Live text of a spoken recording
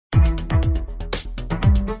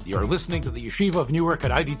You're listening to the Yeshiva of Newark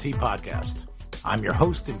at IDT podcast. I'm your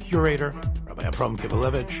host and curator, Rabbi Abram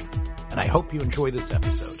Kibalevich, and I hope you enjoy this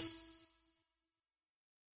episode.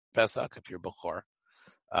 Pesach, if you're Bechor.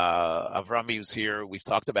 Avrami was here. We've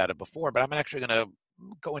talked about it before, but I'm actually going to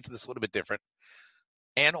go into this a little bit different.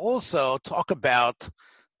 And also talk about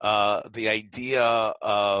the idea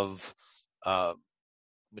of,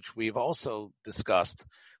 which we've also discussed,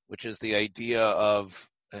 which is the idea of,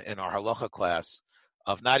 in our halacha class,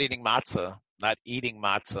 of not eating matzah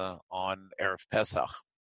on Erev Pesach.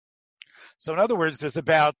 So in other words, there's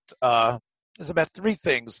about three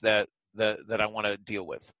things that I want to deal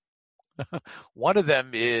with. One of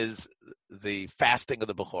them is the fasting of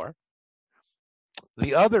the Bechor.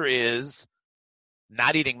 The other is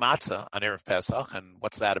not eating matzah on Erev Pesach, and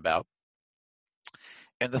what's that about?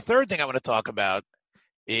 And the third thing I want to talk about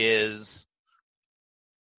is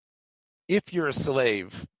if you're a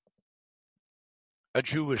slave, a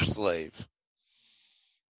Jewish slave,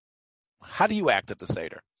 how do you act at the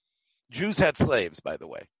Seder? Jews had slaves, by the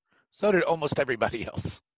way. So did almost everybody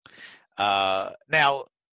else. Now,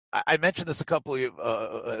 I mentioned this in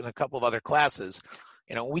a couple of other classes.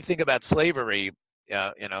 You know, when we think about slavery,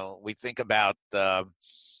 we think about,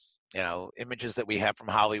 images that we have from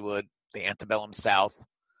Hollywood, the antebellum South.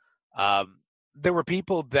 There were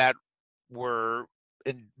people that were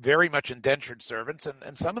very much indentured servants,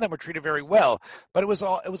 and some of them were treated very well. But it was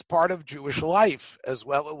part of Jewish life as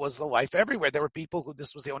well. It was the life everywhere. There were people who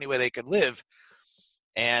this was the only way they could live.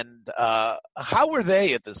 And how were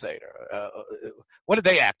they at the Seder? What did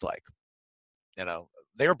they act like?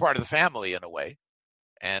 They were part of the family in a way.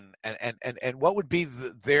 And what would be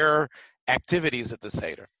their activities at the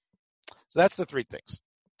Seder? So that's the three things.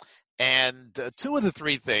 And two of the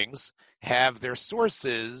three things have their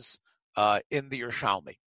sources in the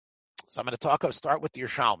Yerushalmi. So I'm going to start with the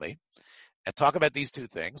Yerushalmi and talk about these two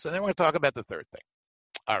things, and then we're going to talk about the third thing.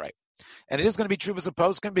 All right. And it is going to be true as a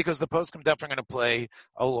poskim because the poskim definitely going to play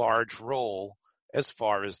a large role as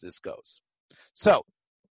far as this goes. So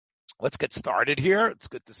let's get started here. It's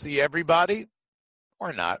good to see everybody,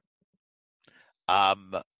 or not.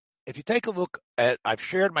 If you take a look I've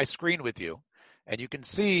shared my screen with you, and you can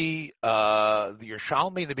see the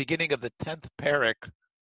Yerushalmi in the beginning of the 10th parak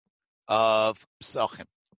of Psachim.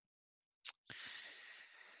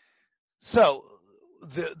 So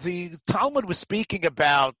the Talmud was speaking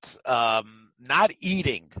about not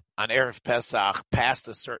eating on Erev Pesach past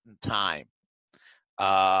a certain time.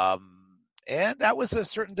 And that was a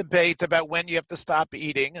certain debate about when you have to stop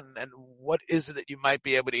eating and what is it that you might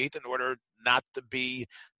be able to eat in order not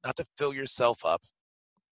to fill yourself up.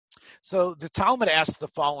 So the Talmud asks the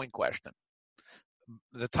following question.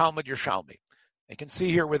 The Talmud Yerushalmi. You can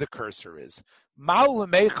see here where the cursor is. Ma'u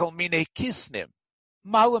lemeichel mine kisnim.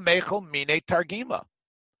 Ma'u lemeichel mine targima.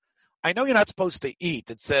 I know you're not supposed to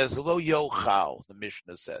eat. It says, lo yochal, the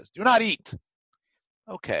Mishnah says. Do not eat.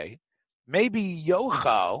 Okay. Maybe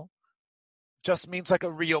yochal just means like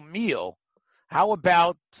a real meal. How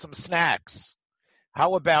about some snacks?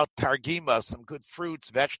 How about targima, some good fruits,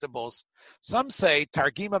 vegetables? Some say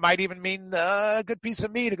targima might even mean a good piece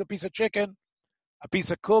of meat, a good piece of chicken, a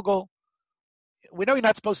piece of kugel. We know you're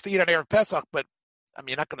not supposed to eat on Erev Pesach, but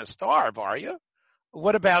you're not going to starve, are you?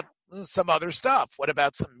 What about some other stuff? What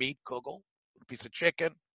about some meat, kugel, a piece of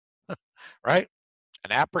chicken, right?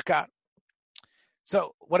 An apricot.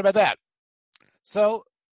 So what about that? So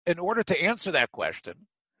in order to answer that question,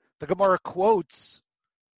 the Gemara quotes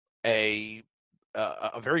a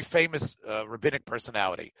very famous rabbinic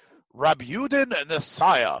personality, Rabbi Yudin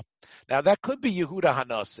Nesaya. Now that could be Yehuda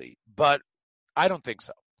Hanassi, but I don't think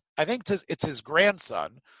so. I think it's his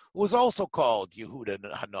grandson, who was also called Yehuda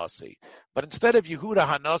Hanassi. But instead of Yehuda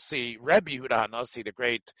Hanassi, Rebbe Yehuda Hanassi, the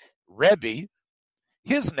great Rebbe,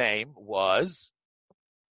 his name was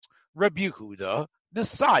Rabbi Yehuda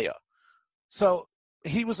Nesaya. So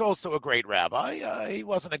he was also a great rabbi. He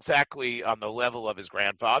wasn't exactly on the level of his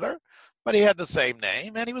grandfather, but he had the same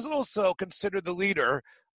name, and he was also considered the leader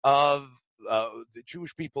of the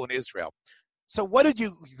Jewish people in Israel. So what did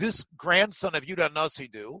this grandson of Yehuda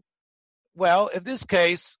Hanassi do? Well, in this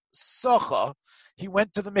case, Socha, he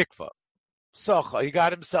went to the mikveh. Socha, he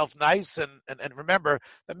got himself nice, and remember,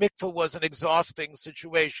 the mikveh was an exhausting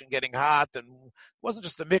situation, getting hot, and it wasn't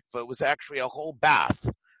just the mikveh, it was actually a whole bath,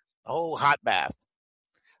 a whole hot bath.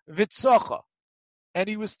 Vitsocha, and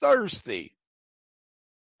he was thirsty.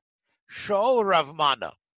 Shol Rav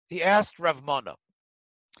Mana, he asked Rav Mana.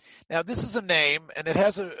 Now, this is a name, and it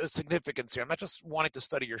has a significance here. I'm not just wanting to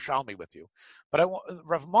study Yerushalmi with you, but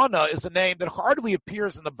Rav Mana is a name that hardly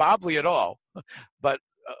appears in the Bavli at all, but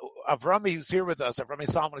Avrami, who's here with us, Avrami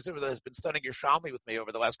Salman, who's here with us, has been studying Yerushalmi with me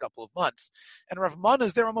over the last couple of months, and Rav Mana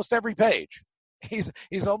is there almost every page.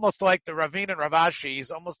 He's almost like the Ravina and Rav Ashi.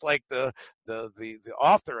 He's almost like the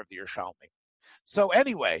author of the Yerushalmi. So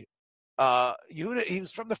anyway, Yehuda, he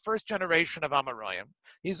was from the first generation of Amoraim.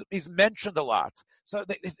 He's mentioned a lot. So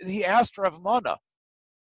he asked Rav Mana,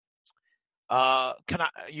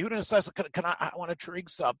 Yehuda says, I want to drink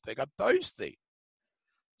something. I'm thirsty.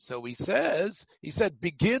 So he said,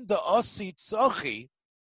 begin the osi tzochi.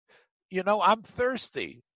 I'm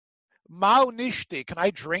thirsty. Mao nishti. Can I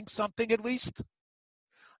drink something at least?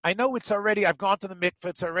 I know I've gone to the mikveh.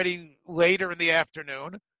 It's already later in the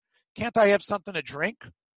afternoon. Can't I have something to drink?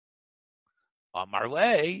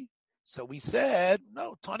 Amarle. So we said,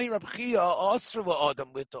 no, Tani Rab Chia asr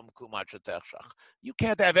la'adam litom klum chetechshach. You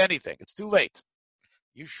can't have anything. It's too late.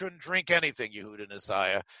 You shouldn't drink anything, Yehuda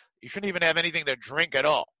Nisaya. You shouldn't even have anything to drink at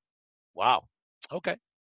all. Wow. Okay.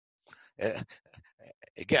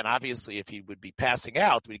 Again, obviously, if he would be passing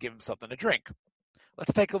out, we'd give him something to drink.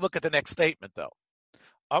 Let's take a look at the next statement, though.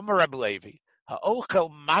 Amar Reb Levi,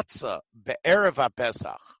 ha'ochel matzah be'erev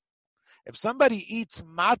ha'pesach. If somebody eats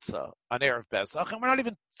matzah on Erev Pesach, and we're not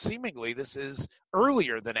even seemingly, this is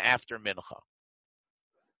earlier than after Mincha.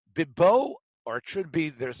 Bibo, or it should be,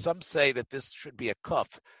 there's some say that this should be a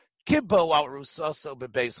kuf. Kibbo al rusaso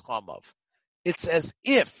bebeis chamav. It's as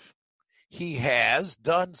if he has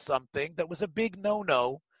done something that was a big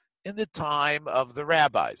no-no in the time of the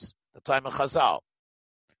rabbis, the time of Chazal.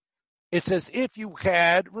 It's as if you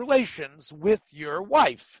had relations with your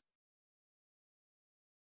wife.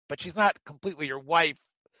 But she's not completely your wife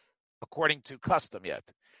according to custom yet.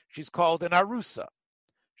 She's called an arusa.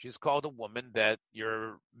 She's called a woman that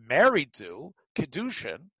you're married to,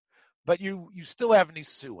 kedushin, but you still have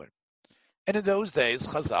nisuin. And in those days,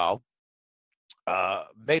 Chazal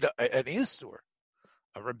made an isur,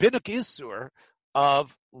 a rabbinic isur,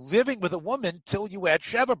 of living with a woman till you had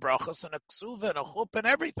sheva brachas and a ksuva and a chup and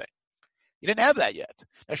everything. You didn't have that yet.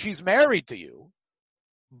 Now she's married to you,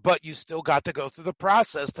 but you still got to go through the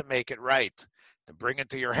process to make it right, to bring it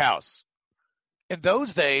to your house. In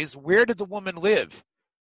those days, where did the woman live?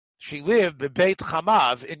 She lived bebeit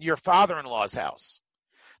chamav, in your father-in-law's house.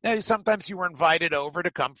 Now, sometimes you were invited over to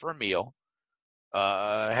come for a meal,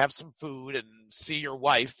 have some food, and see your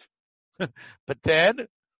wife. But then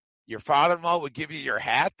your father-in-law would give you your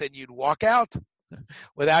hat, then you'd walk out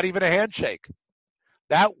without even a handshake.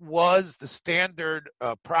 That was the standard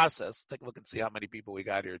process. Take a look and see how many people we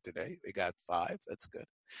got here today. We got 5. That's good.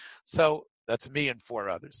 So that's me and 4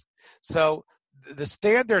 others. So the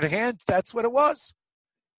standard hand, that's what it was.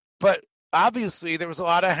 But obviously there was a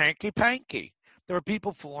lot of hanky-panky. There were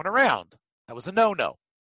people fooling around. That was a no-no.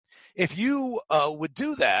 If you would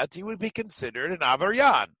do that, you would be considered an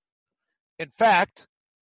avaryan. In fact,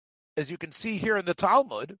 as you can see here in the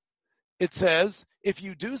Talmud, it says, if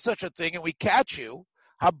you do such a thing and we catch you,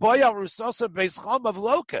 I don't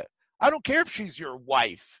care if she's your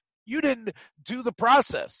wife. You didn't do the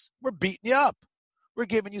process. We're beating you up. We're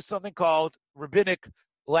giving you something called rabbinic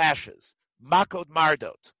lashes, makot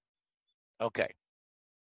mardot. Okay.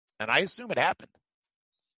 And I assume it happened.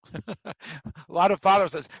 A lot of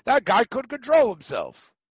fathers says, that guy couldn't control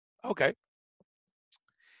himself. Okay.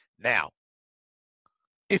 Now,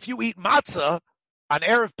 if you eat matzah on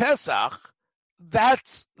Erev Pesach,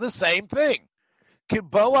 that's the same thing. And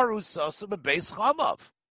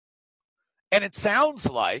it sounds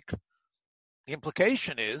like the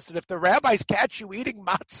implication is that if the rabbis catch you eating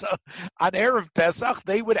matzah on Erev Pesach,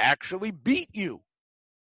 they would actually beat you.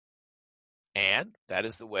 And that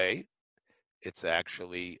is the way it's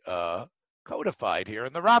actually codified here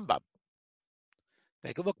in the Rambam.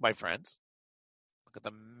 Take a look, my friends. Look at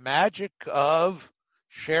the magic of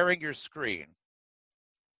sharing your screen.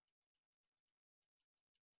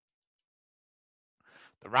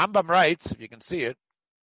 The Rambam writes, if you can see it.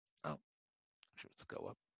 Oh, let's go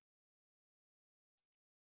up.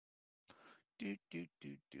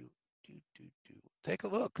 Take a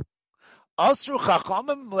look. Asru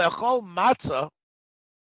chachamim lechol matzah.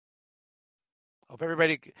 Hope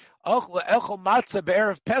everybody. Echol matzah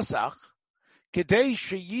be'erev Pesach, kedei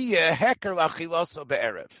sheyiyeh heker lachiloso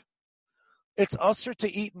be'erev. It's usher to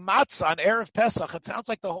eat matzah on Erev Pesach. It sounds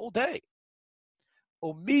like the whole day.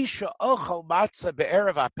 Umisha ochel matzah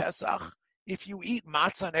be'erev Pesach. If you eat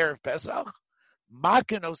matzah on Erev Pesach,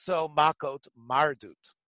 makin oso makot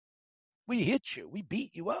mardut. We hit you. We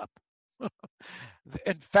beat you up.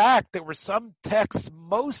 In fact, there were some texts,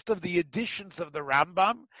 most of the editions of the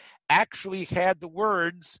Rambam actually had the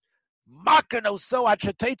words, makin oso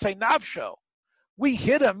achetete navsho. We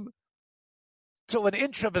hit him till an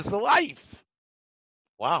inch of his life.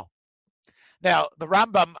 Wow. Now, the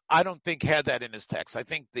Rambam, I don't think had that in his text. I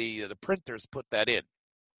think the printers put that in.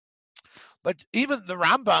 But even the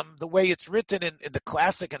Rambam, the way it's written in the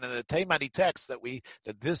classic and in the Taimani text that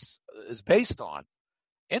this is based on,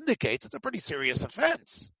 indicates it's a pretty serious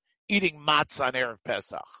offense, eating matzah on Erev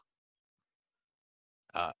Pesach.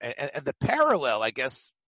 And the parallel, I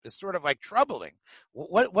guess, is sort of like troubling.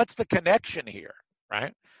 What's the connection here,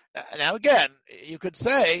 right? Now again, you could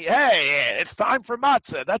say, "Hey, it's time for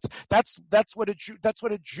matzah." That's what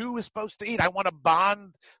a Jew is supposed to eat. I want to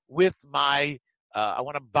bond with it.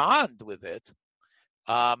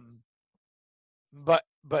 But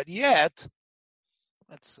yet,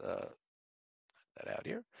 let's that out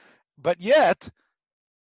here. But yet,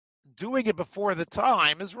 doing it before the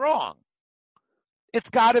time is wrong. It's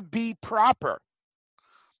got to be proper,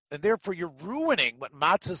 and therefore you're ruining what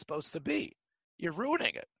matzah is supposed to be. You're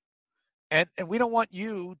ruining it. And we don't want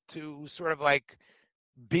you to sort of like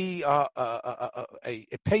be a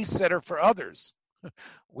pace setter for others.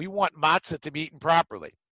 We want matzah to be eaten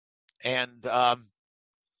properly. And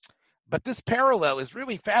but this parallel is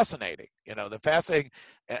really fascinating. It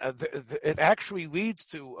actually leads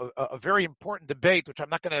to a very important debate, which I'm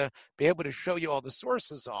not going to be able to show you all the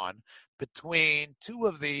sources on, between two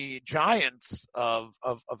of the giants of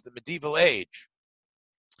the medieval age.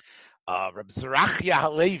 Reb Zerachia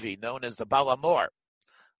Halevi, known as the Baal HaMaor.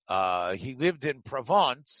 He lived in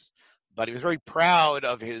Provence, but he was very proud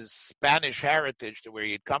of his Spanish heritage to where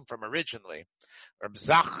he had come from originally. Reb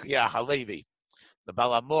Zerachia Halevi, the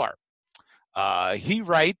Baal HaMaor. He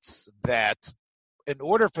writes that in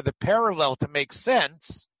order for the parallel to make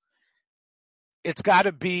sense, it's got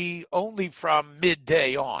to be only from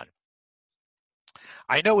midday on.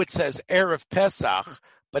 I know it says Erev Pesach,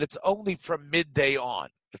 but it's only from midday on.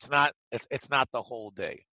 It's not the whole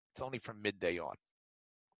day. It's only from midday on.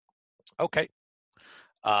 Okay.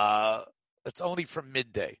 It's only from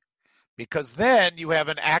midday, because then you have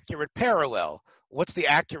an accurate parallel. What's the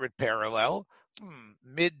accurate parallel?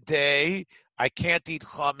 Midday, I can't eat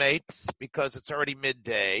chametz because it's already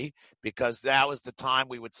midday, because that was the time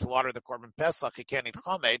we would slaughter the Korban Pesach. You can't eat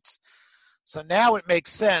chametz. So now it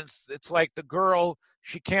makes sense. It's like the girl,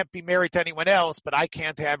 she can't be married to anyone else, but I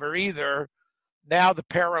can't have her either. Now the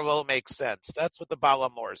parallel makes sense. That's what the Baal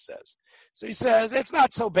HaMaor says. So he says, it's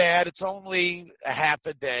not so bad. It's only a half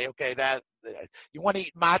a day. Okay, that you want to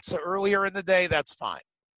eat matzah earlier in the day, that's fine.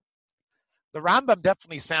 The Rambam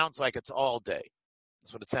definitely sounds like it's all day.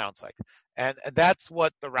 That's what it sounds like. And that's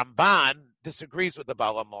what the Ramban disagrees with the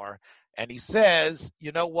Baal HaMaor. And he says,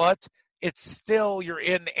 you know what? It's still, you're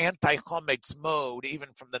in anti-chometz mode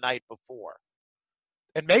even from the night before.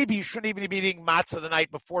 And maybe you shouldn't even be eating matzah the night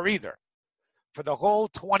before either. For the whole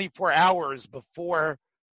 24 hours before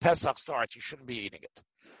Pesach starts, you shouldn't be eating it.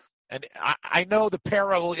 And I know the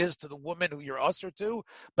parallel is to the woman who you're usher to,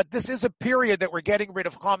 but this is a period that we're getting rid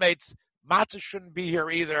of chametz. Matzah shouldn't be here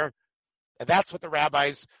either. And that's what the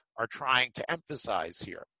rabbis are trying to emphasize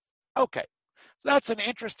here. Okay, so that's an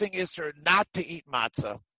interesting issue, not to eat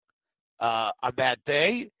matzah on that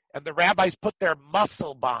day, and the rabbis put their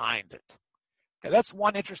muscle behind it. Okay, that's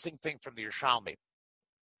one interesting thing from the Yerushalmi.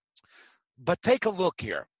 But take a look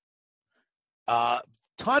here.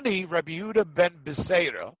 Tani Rabbi Yehuda ben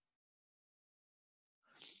Beseira,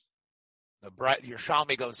 the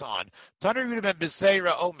Yerushalmi goes on. Tani Rabbi Yehuda ben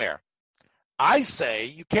Beseira Omer. I say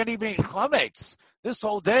you can't even eat chametz. This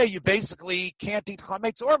whole day you basically can't eat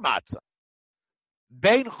chametz or matzah.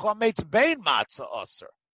 Bein chametz, bein matzah aser.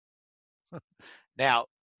 Now,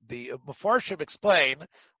 the Mefarshim explain,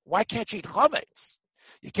 why can't you eat chametz?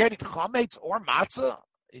 You can't eat chametz or matzah?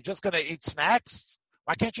 You're just going to eat snacks?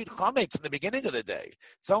 Why can't you eat chametz in the beginning of the day?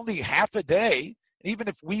 It's only half a day. And even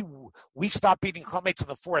if we stop eating chametz in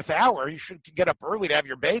the 4th hour, you should get up early to have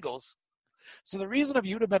your bagels. So the reason of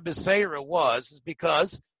Yehuda ben Beseira is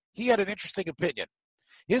because he had an interesting opinion.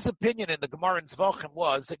 His opinion in the Gemara in Zvachim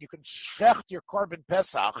was that you can shecht your Korban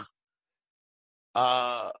Pesach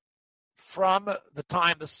from the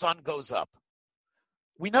time the sun goes up.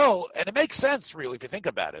 We know, and it makes sense really if you think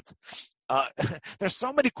about it. There's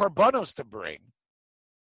so many korbanos to bring.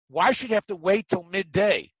 Why should you have to wait till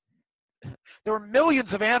midday? There were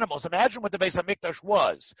millions of animals. Imagine what the Beis HaMikdash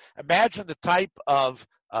was. Imagine the type of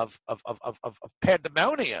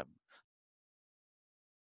pandemonium.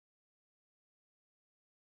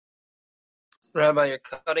 Rabbi, you're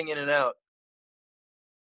cutting in and out.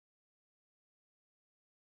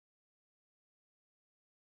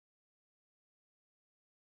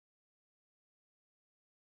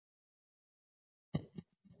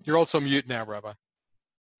 You're also mute now, Rabbi.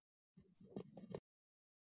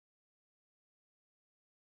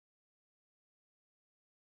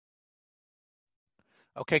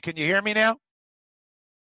 Okay, can you hear me now?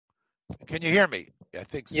 Can you hear me? Yeah, I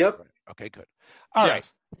think so. Yep. Okay, good. All right.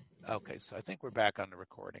 Yes. Okay, so I think we're back on the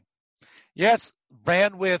recording. Yes,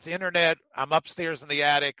 bandwidth, internet. I'm upstairs in the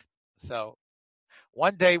attic. So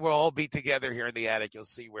one day we'll all be together here in the attic. You'll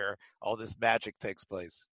see where all this magic takes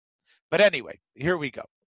place. But anyway, here we go.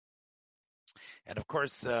 And of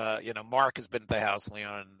course, Mark has been at the house,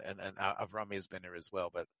 Leon, and Avrami has been here as well.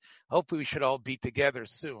 But hopefully we should all be together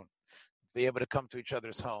soon, be able to come to each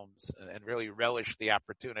other's homes and really relish the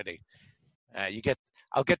opportunity.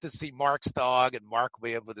 I'll get to see Mark's dog, and Mark will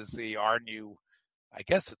be able to see our new, I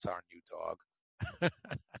guess it's our new dog.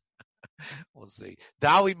 We'll see.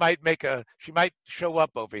 Dolly she might show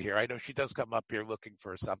up over here. I know she does come up here looking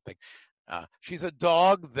for something. She's a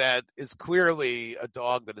dog that is clearly a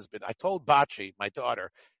dog that has been, I told Bachi, my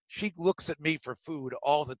daughter, she looks at me for food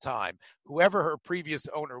all the time. Whoever her previous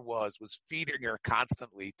owner was feeding her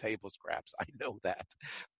constantly table scraps. I know that.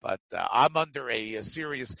 But I'm under a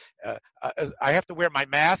serious, I have to wear my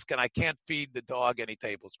mask and I can't feed the dog any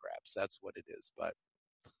table scraps. That's what it is. But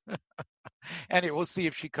anyway, we'll see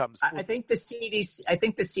if she comes. I think the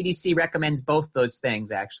CDC recommends both those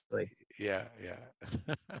things, actually. Yeah.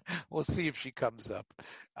 We'll see if she comes up.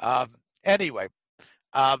 Anyway,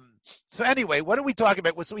 what are we talking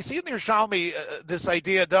about? So we see in the Yerushalmi this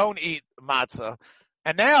idea, don't eat matzah.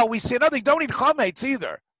 And now we see another thing, don't eat chametz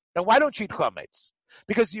either. Now, why don't you eat chametz?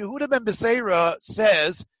 Because Yehuda ben Beseira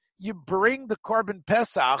says you bring the korban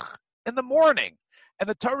Pesach in the morning. And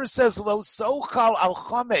the Torah says, lo sochal al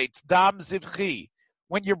chametz dam zivchi.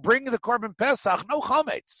 When you're bringing the korban Pesach, no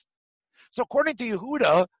chametz. So according to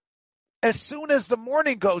Yehuda, as soon as the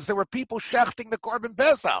morning goes, there were people shechting the korban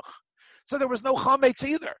Pesach. So there was no chametz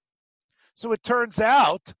either. So it turns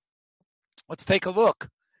out, let's take a look.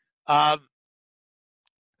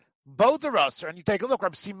 Both of us, and you take a look,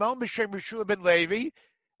 Rabbi Simon B'Shem Yeshua ben Levi,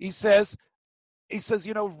 he says,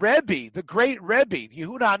 Rebbe, the great Rebbe,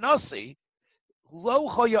 Yehuda Hanassi, lo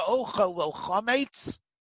hoya ochel lo chametz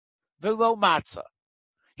v'lo matzah.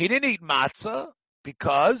 He didn't eat matzah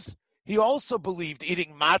because he also believed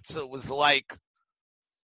eating matzah was like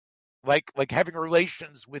having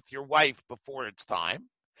relations with your wife before it's time,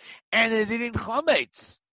 and it eating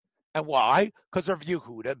chametz. And why? Because of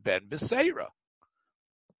Yehuda ben Beseira.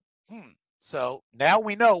 So now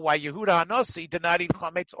we know why Yehuda Hanassi did not eat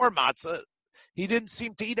chametz or matzah. He didn't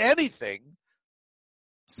seem to eat anything,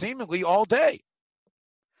 seemingly all day.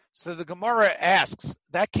 So the Gemara asks,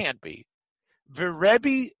 that can't be.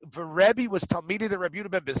 Rebbe was Talmidi the Rabbi Yehuda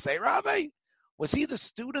ben Beseira? Was he the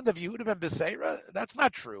student of Yehuda ben Beseira? That's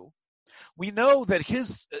not true. We know that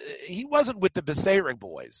he wasn't with the Beseira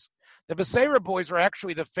boys. The Beseira boys were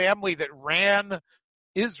actually the family that ran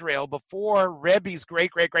Israel before Rebbe's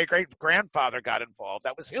great-great-great-great-grandfather got involved.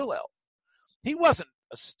 That was Hillel. He wasn't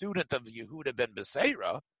a student of Yehuda ben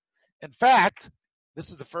Beseira. In fact, this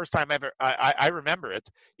is the first time ever I remember it.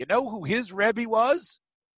 You know who his Rebbe was?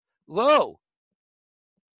 Lo.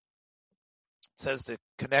 It says the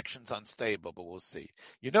connection's unstable, but we'll see.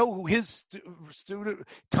 You know who his student,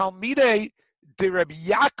 Talmidei de Rabbi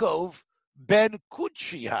Yaakov ben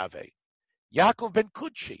Kudshi have. Yaakov ben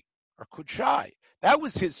Kudshi, or Kudshai. That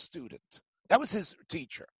was his student. That was his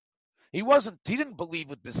teacher. He didn't believe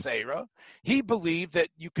with Beseira. He believed that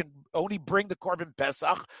you can only bring the korban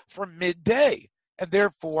Pesach for midday. And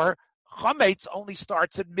therefore, chametz only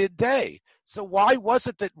starts at midday. So why was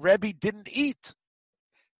it that Rebbe didn't eat?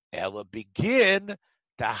 Ella begin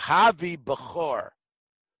Dahavi Bechor,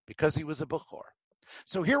 because he was a Bechor.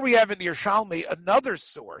 So here we have in the Yerushalmi another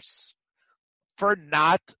source for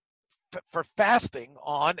fasting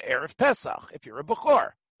on Erev Pesach, if you're a Bechor.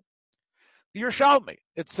 The Yerushalmi,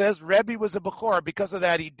 it says Rebbe was a Bechor, because of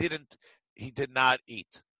that he did not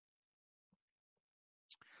eat.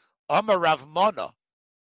 Amar Rav Mana.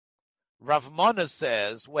 Rav Mana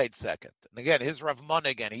says, wait a second. And again, here's Rav Mana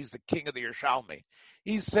again. He's the king of the Yerushalmi.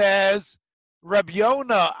 He says, Rabbi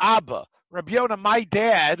Yonah Abba. Rabbi Yonah, my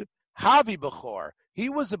dad, Havi Bechor. He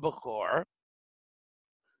was a Bechor.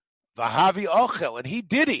 Vahavi Ochel. And he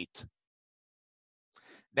did eat.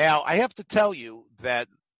 Now, I have to tell you that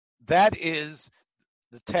is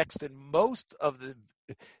the text in most of the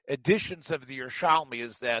editions of the Yerushalmi,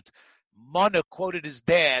 is that Mana quoted his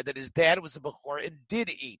dad, that his dad was a Bechor and did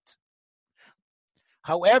eat.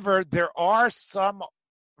 However, there are some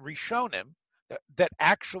Rishonim that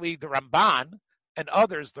actually, the Ramban and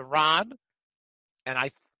others, the Ran,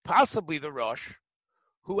 and possibly the Rosh,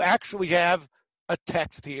 who actually have a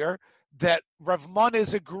text here that Rav Mana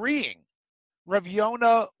is agreeing. Rav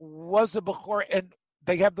Yonah was a Bechor, and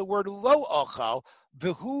they have the word lo ochal,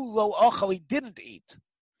 v'hu lo ochal, he didn't eat.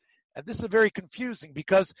 And this is very confusing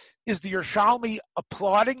because is the Yerushalmi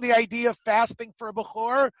applauding the idea of fasting for a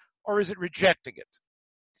Bechor, or is it rejecting it?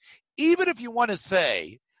 Even if you want to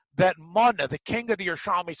say that Mana, the king of the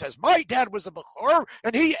Yerushalmi, says, my dad was a Bechor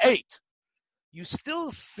and he ate, you still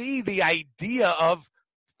see the idea of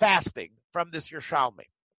fasting from this Yerushalmi.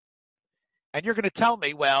 And you're going to tell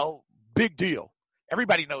me, well, big deal.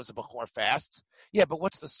 Everybody knows a Bechor fasts. Yeah, but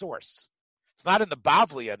what's the source? It's not in the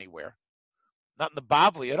Bavli anywhere. Not in the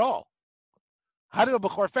Bavli at all. How do a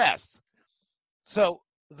Bechor fast? So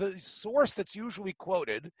the source that's usually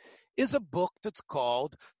quoted is a book that's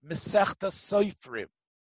called Masechta Sofrim.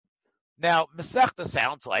 Now, Masechta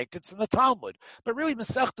sounds like it's in the Talmud, but really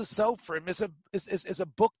Masechta Sofrim is a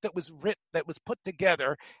book that was written, that was put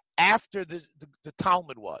together after the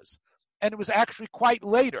Talmud was. And it was actually quite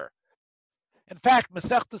later. In fact,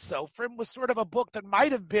 Masechta Sofrim was sort of a book that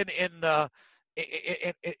might have been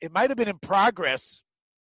it might have been in progress,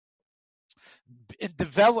 in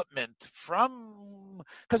development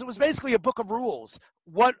because it was basically a book of rules.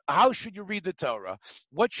 How should you read the Torah?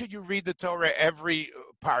 What should you read the Torah every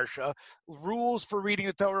parsha? Rules for reading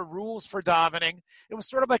the Torah, rules for davening. It was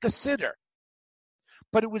sort of like a siddur.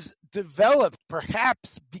 But it was developed,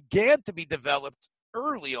 perhaps began to be developed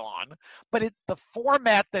early on, but the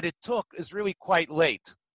format that it took is really quite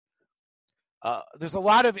late. There's a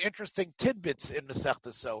lot of interesting tidbits in Masechta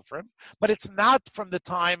Sofrim, but it's not from the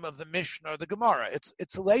time of the Mishnah or the Gemara.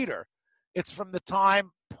 It's later. It's from the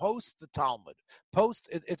time post the Talmud.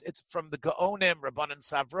 It's from the Gaonim, Rabbanan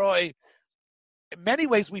Savroi. In many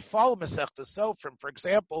ways, we follow Masechta Sofrim, for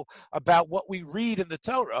example, about what we read in the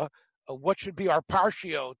Torah, what should be our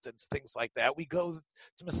parshiot and things like that. We go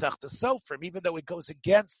to Masechta Sofrim, even though it goes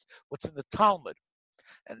against what's in the Talmud.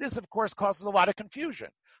 And this, of course, causes a lot of confusion.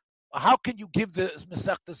 How can you give the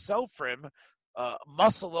Masechta Sofrim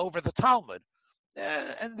muscle over the Talmud?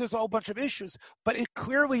 And there's a whole bunch of issues, but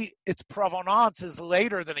its provenance is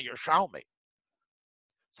later than a Yerushalmi.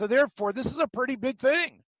 So therefore, this is a pretty big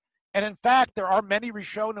thing. And in fact, there are many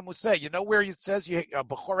Rishonim who say, you know where it says a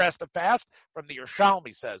Bechor has to fast? From the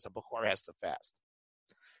Yerushalmi says a Bechor has to fast.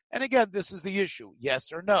 And again, this is the issue,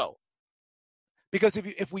 yes or no. Because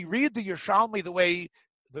if we read the Yerushalmi the way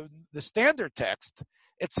the standard text,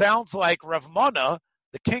 it sounds like Rav Mana,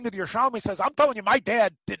 the king of the Yerushalmi, says, I'm telling you, my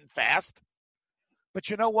dad didn't fast. But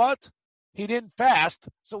you know what? He didn't fast,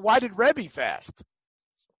 so why did Rebbe fast?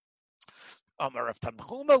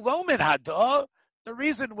 The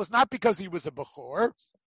reason was not because he was a Bechor.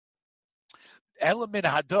 Elamin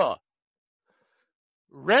Hada.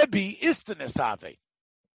 Rebbe Istanisave.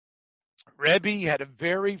 Rebbe had a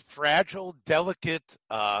very fragile, delicate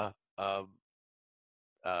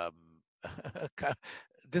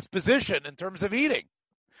disposition in terms of eating.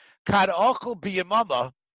 Kad ochel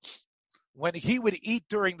biyamama, when he would eat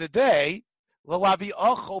during the day, lalavi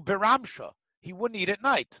ochel beramsha, he wouldn't eat at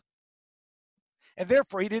night. And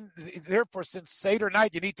therefore, since Seder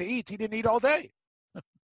night you need to eat, he didn't eat all day.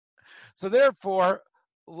 So therefore,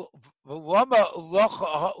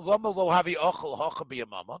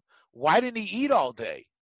 why didn't he eat all day?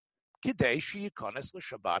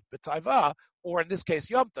 Or in this case,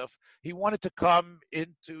 Yom Tov, he wanted to come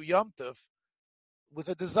into Yom Tov with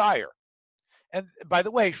a desire. And by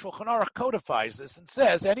the way, Shulchan Aruch codifies this and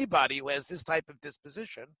says anybody who has this type of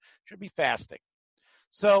disposition should be fasting.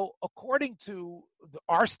 So according to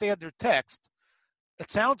our standard text, it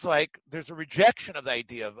sounds like there's a rejection of the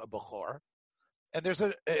idea of a Bechor, and there's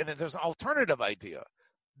an alternative idea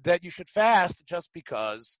that you should fast just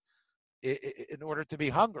because in order to be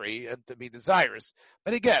hungry and to be desirous.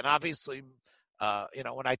 But again, obviously,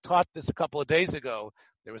 when I taught this a couple of days ago,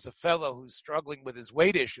 there was a fellow who's struggling with his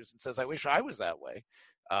weight issues and says, I wish I was that way.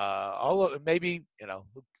 Maybe,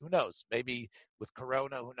 who knows? Maybe with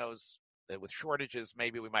Corona, who knows? With shortages,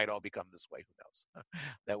 maybe we might all become this way. Who knows?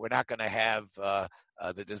 That we're not going to have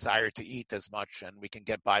the desire to eat as much, and we can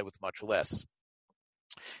get by with much less.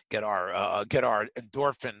 Get our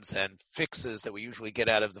endorphins and fixes that we usually get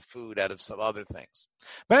out of the food, out of some other things.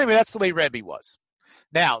 But anyway, that's the way Rebbe was.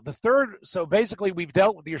 Now, the third, so basically we've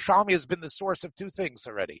dealt with the Yerushalmi has been the source of two things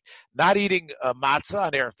already. Not eating matzah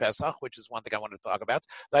on Erev Pesach, which is one thing I want to talk about.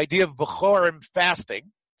 The idea of Bechorim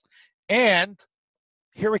fasting. And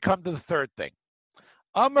here we come to the third thing.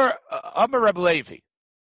 Amar Reb Levi.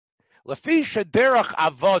 Lefisha derach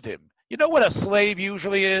avodim. You know what a slave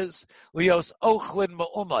usually is? Lios ochlin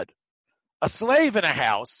ma'umad. A slave in a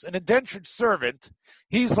house, an indentured servant,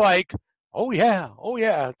 he's like, oh yeah.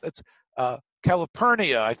 It's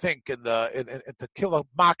Calpurnia, I think, in To Kill a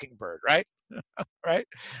Mockingbird, right? Right?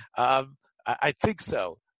 I think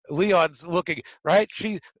so. Leon's looking, right?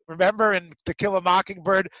 Remember in To Kill a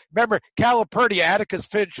Mockingbird? Remember Calpurnia, Atticus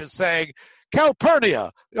Finch is saying,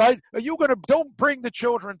 Calpurnia, right? Don't bring the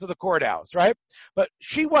children to the courthouse, right? But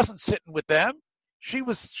she wasn't sitting with them. She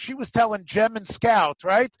was telling Jem and Scout,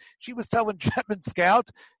 right? She was telling Jem and Scout,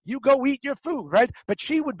 you go eat your food, right? But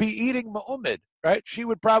she would be eating ma'umid, right? She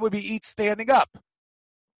would probably be standing up.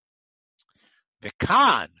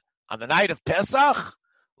 V'kan, on the night of Pesach,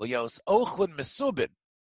 Leos Ochlin Mesubin.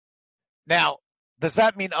 Now, does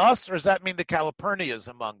that mean us, or does that mean the Calpurnias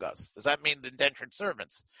among us? Does that mean the indentured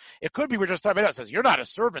servants? It could be we're just talking about us. It says, you're not a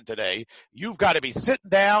servant today. You've got to be sitting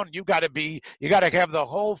down. You got to have the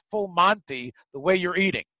whole full Monty the way you're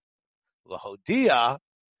eating. Lahodia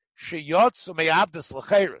sheyotzu me'avdus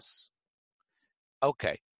l'cheirus.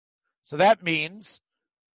 Okay, so that means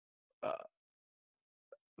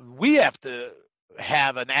we have to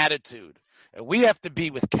have an attitude. And we have to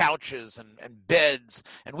be with couches and beds,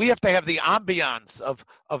 and we have to have the ambiance of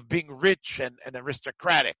being rich and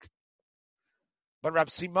aristocratic. But Rab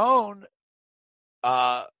Simon,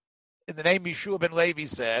 in the name Yeshua ben Levi,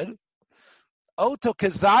 said, Oto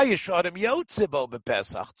kezayish adam yotzibo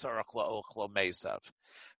bepesach tzarach la'ochlo mesav.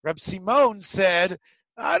 Rab Simon said,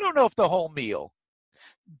 I don't know if the whole meal.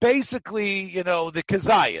 Basically, the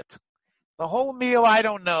kezayit. The whole meal, I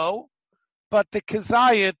don't know, but the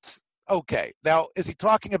kezayit, okay. Now, is he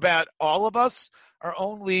talking about all of us, or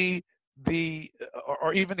only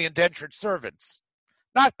or even the indentured servants?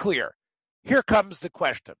 Not clear. Here comes the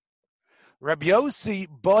question. Rabbi Yossi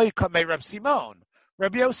boy kamei Rab Simon.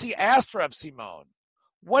 Rabbi Yossi asked Rab Simon,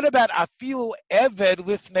 what about afilu eved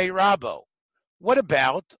lifnei rabo? What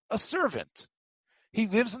about a servant? He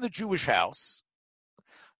lives in the Jewish house.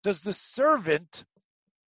 Does the servant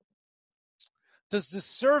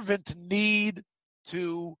need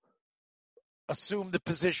to assume the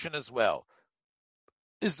position as well?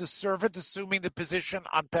 Is the servant assuming the position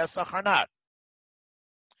on Pesach or not?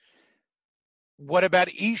 What about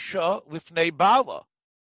Isha lifnei bala?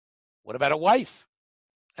 What about a wife?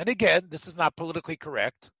 And again, this is not politically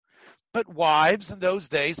correct, but wives in those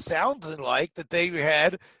days sounded like that they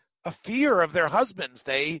had a fear of their husbands.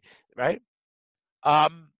 Right?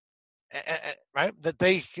 That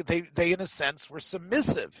they in a sense were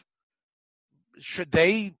submissive. Should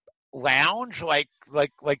they lounge like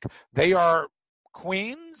they are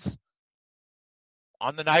queens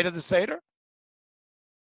on the night of the Seder?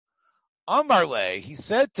 Amarle, he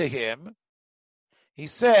said to him,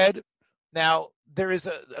 now there is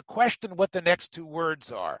a question what the next two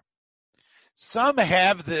words are. Some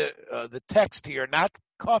have the text here, not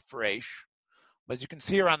kaf resh, but as you can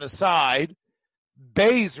see here on the side,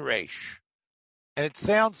 beis resh, and it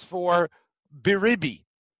sounds for biribi.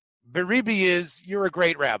 Biribi is, you're a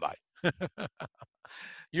great rabbi.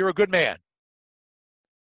 You're a good man.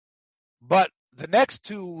 But the next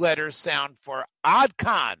two letters sound for ad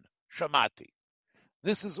kan shamati.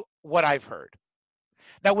 This is what I've heard.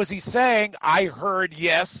 Now, was he saying, I heard,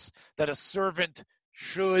 yes, that a servant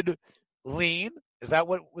should lean? Is that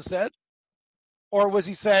what was said? Or was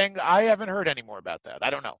he saying, I haven't heard any more about that?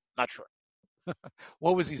 I don't know. Not sure.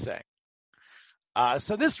 What was he saying?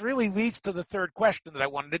 So this really leads to the third question that I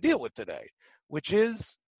wanted to deal with today, which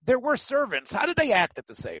is, there were servants. How did they act at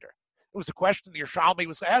the Seder? It was a question the Yerushalmi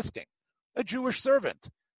was asking. A Jewish servant,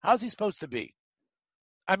 how's he supposed to be?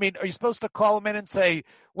 I mean, are you supposed to call him in and say,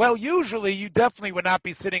 well, usually you definitely would not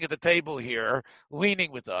be sitting at the table here,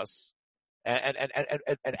 leaning with us and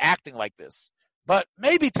acting like this. But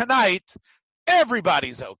maybe tonight,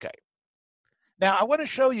 everybody's okay. Now, I want to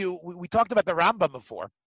show you, we talked about the Rambam before.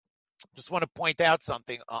 Just want to point out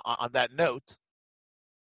something on that note.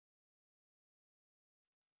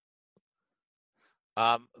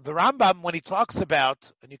 The Rambam, when he talks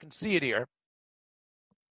about, and you can see it here,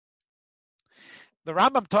 the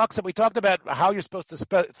Rambam we talked about how you're supposed to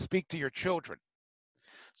speak to your children.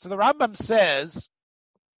 So the Rambam says,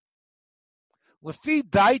 Lefi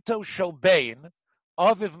daito shelbein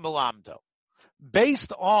aviv melamdo,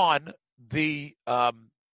 based on the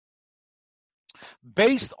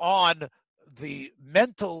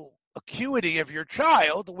mental acuity of your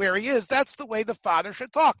child, where he is, that's the way the father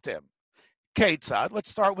should talk to him. Ketzad, let's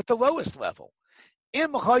start with the lowest level.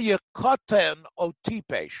 Im hayakoten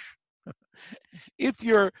otipesh. If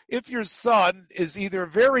your son is either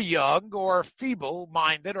very young or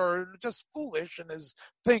feeble-minded or just foolish in his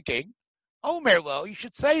thinking, Omerlo, you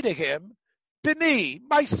should say to him, Bini,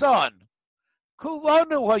 my son,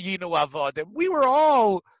 kulanu hayinu avodim. We were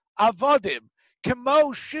all avodim.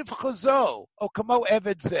 Kamo shiv chazo, or kamo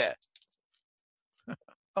eved zeh.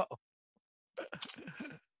 Hold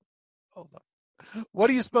on. What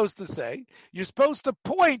are you supposed to say? You're supposed to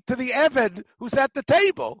point to the Eved who's at the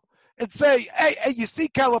table and say, hey, you see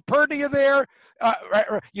Calpurnia there?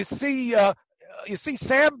 You see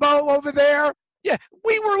Sambo over there? Yeah,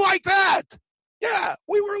 we were like that. Yeah,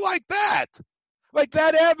 we were like that. Like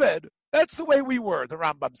that Eved. That's the way we were, the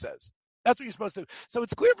Rambam says. That's what you're supposed to do. So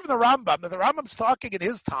it's clear from the Rambam that the Rambam's talking in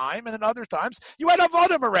his time, and in other times, you had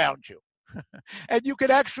avodim around you. And you could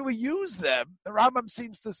actually use them, the Rambam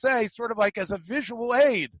seems to say, sort of like as a visual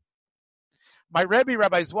aid. My Rebbe,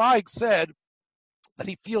 Rabbi Zweig, said that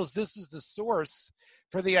he feels this is the source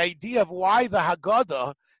for the idea of why the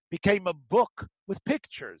Haggadah became a book with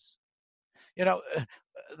pictures. You know,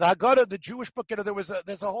 the Haggadah, the Jewish book, you know,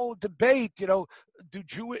 there's a whole debate, you know,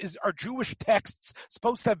 are Jewish texts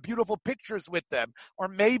supposed to have beautiful pictures with them? Or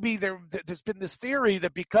maybe there's been this theory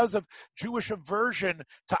that because of Jewish aversion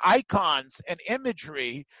to icons and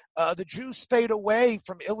imagery, the Jews stayed away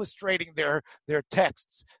from illustrating their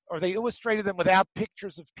texts, or they illustrated them without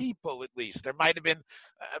pictures of people, at least. There might have been,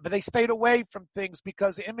 but they stayed away from things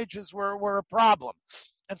because images were a problem.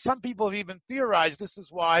 And some people have even theorized this is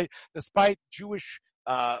why, despite the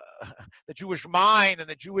Jewish mind and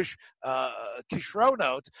the Jewish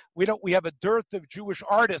kishronot, we have a dearth of Jewish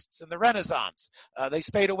artists in the Renaissance. They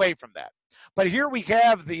stayed away from that. But here we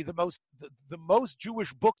have the most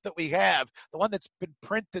Jewish book that we have, the one that's been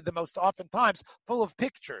printed the most oftentimes, full of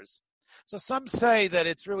pictures. So some say that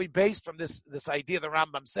it's really based from this idea the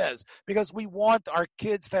Rambam says, because we want our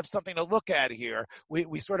kids to have something to look at here.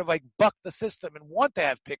 We sort of like buck the system and want to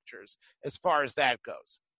have pictures as far as that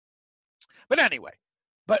goes. But anyway,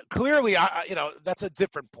 but clearly, that's a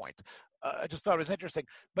different point. I just thought it was interesting.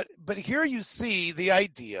 But here you see the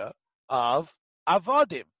idea of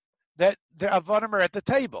avodim, that the avodim are at the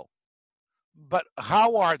table. But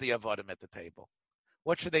how are the avodim at the table?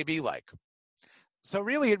 What should they be like? So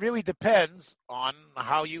really, it really depends on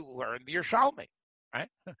how you learn the Yerushalmi, right?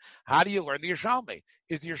 How do you learn the Yerushalmi?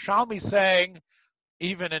 Is the Yerushalmi saying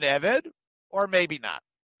even an Eved, or maybe not?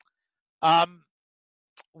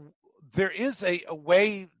 There is a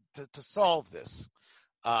way to solve this.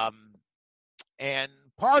 And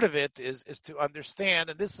part of it is to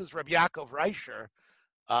understand, and this is Rabbi Yaakov Reisher,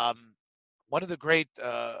 one of the great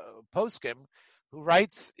poskim, who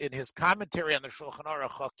writes in his commentary on the Shulchan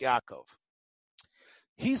Aruch Chok Yaakov.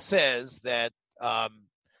 He says that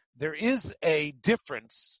there is a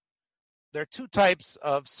difference. There are two types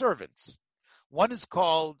of servants. One is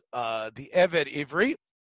called the Eved Ivri,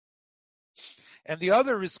 and the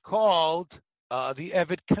other is called the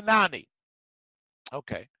Eved Kanani,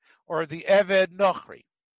 okay, or the Eved Nochri.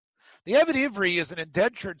 The Eved Ivri is an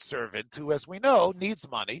indentured servant who, as we know, needs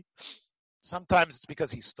money. Sometimes it's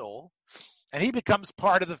because he stole, and he becomes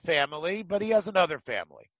part of the family, but he has another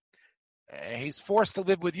family. He's forced to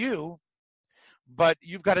live with you, but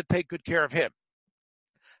you've got to take good care of him.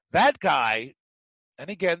 That guy, and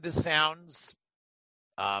again, this sounds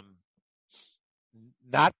not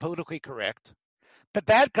politically correct, but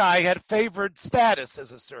that guy had favored status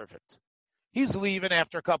as a servant. He's leaving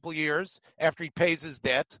after a couple years, after he pays his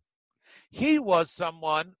debt. He was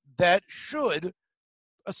someone that should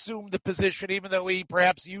assume the position, even though he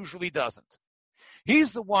perhaps usually doesn't.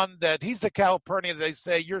 He's the Calpurnia that they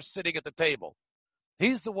say, you're sitting at the table.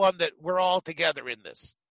 He's the one that we're all together in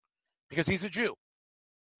this, because he's a Jew.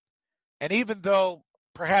 And even though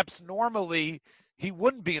perhaps normally he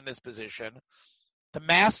wouldn't be in this position, the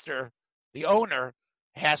master, the owner,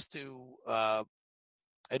 has to,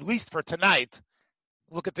 at least for tonight,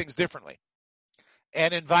 look at things differently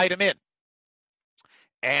and invite him in.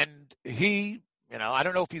 And he, I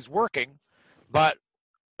don't know if he's working, but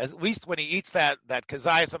at least when he eats that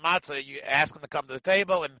kazayas matzah, you ask him to come to the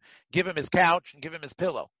table and give him his couch and give him his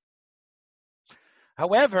pillow.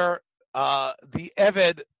 However, the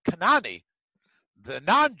Eved Kanani, the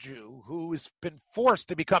non-Jew who has been forced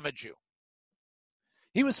to become a Jew,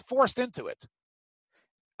 he was forced into it.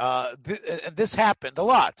 And this happened a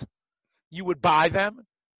lot. You would buy them.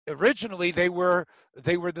 Originally, they were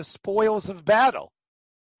the spoils of battle.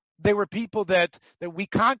 They were people that we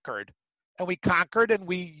conquered. And we conquered, and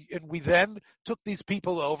we then took these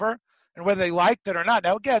people over, and whether they liked it or not.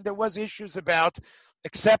 Now, again, there was issues about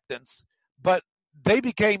acceptance, but they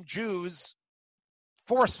became Jews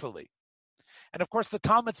forcefully. And of course, the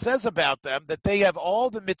Talmud says about them that they have all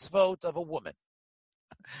the mitzvot of a woman.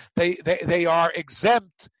 They are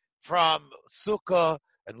exempt from sukkah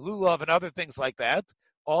and lulav and other things like that,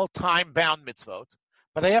 all time-bound mitzvot,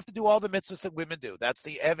 but they have to do all the mitzvahs that women do. That's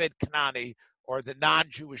the Eved Kanani, or the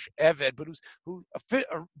non-Jewish Eved, but who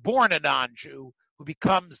born a non-Jew, who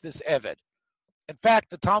becomes this Eved. In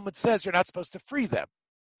fact, the Talmud says you're not supposed to free them.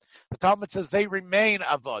 The Talmud says they remain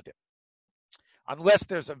avodim unless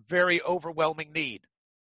there's a very overwhelming need.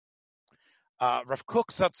 Rav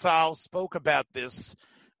Kook Zatzal spoke about this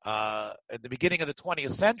at the beginning of the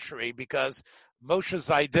 20th century because Moshe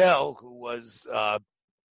Zeidel, who was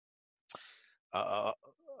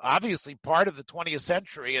obviously part of the 20th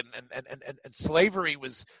century and slavery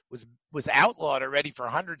was outlawed already for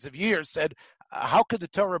hundreds of years, said, how could the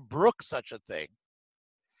Torah brook such a thing?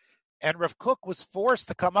 And Rav Kook was forced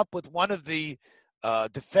to come up with one of the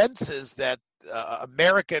defenses that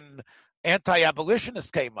American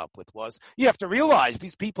anti-abolitionists came up with was, you have to realize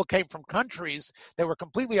these people came from countries that were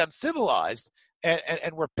completely uncivilized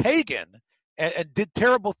and were pagan and did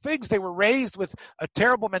terrible things. They were raised with a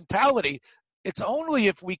terrible mentality. It's only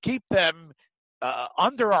if we keep them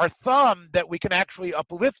under our thumb that we can actually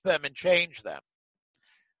uplift them and change them.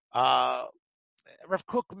 Rav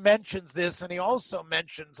Kook mentions this, and he also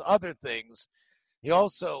mentions other things.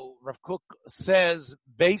 Rav Kook says,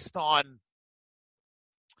 based on,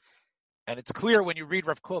 and it's clear when you read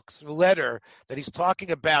Rav Kook's letter that he's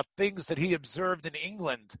talking about things that he observed in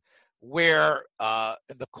England, where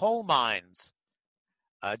in the coal mines,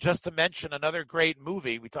 just to mention another great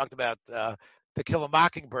movie, we talked about To Kill a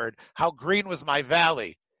Mockingbird, How Green Was My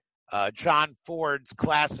Valley, John Ford's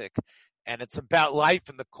classic, and it's about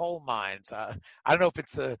life in the coal mines. I don't know if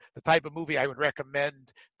it's the type of movie I would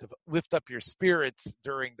recommend to lift up your spirits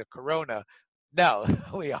during the corona. No,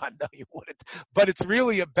 Leon, no, you wouldn't. But it's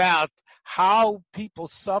really about how people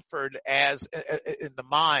suffered as in the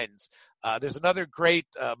mines. There's another great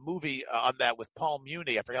movie on that with Paul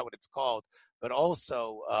Muni. I forgot what it's called, but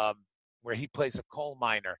also where he plays a coal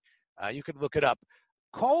miner. You can look it up.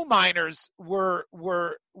 Coal miners were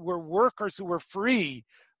workers who were free,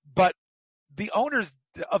 but the owners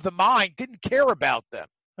of the mine didn't care about them.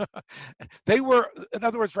 They were, in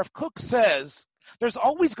other words, Rav Kook says, there's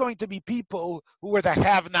always going to be people who are the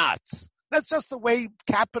have-nots. That's just the way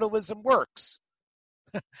capitalism works.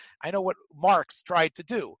 I know what Marx tried to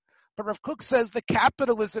do. But Rav Kook says the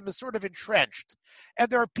capitalism is sort of entrenched. And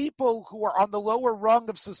there are people who are on the lower rung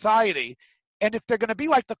of society. And if they're going to be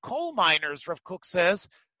like the coal miners, Rav Kook says,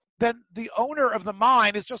 then the owner of the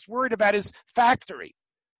mine is just worried about his factory.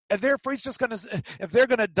 And therefore, he's just going to, if they're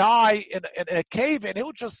going to die in a cave-in,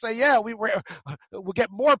 he'll just say, yeah, we'll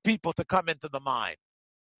get more people to come into the mine.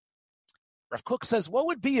 Rav Kook says, what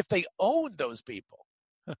would be if they owned those people?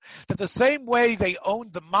 That the same way they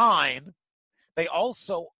owned the mine, they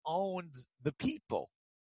also owned the people.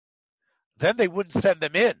 Then they wouldn't send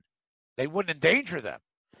them in. They wouldn't endanger them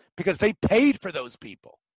because they paid for those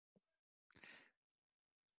people.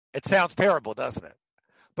 It sounds terrible, doesn't it?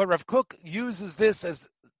 But Rav Kook uses this as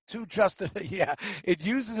it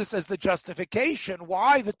uses this as the justification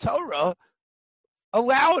why the Torah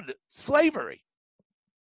allowed slavery.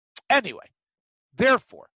 Anyway,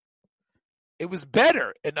 therefore, it was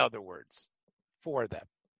better, in other words, for them.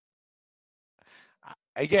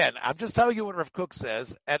 Again, I'm just telling you what Rav Kook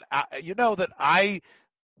says, and you know that I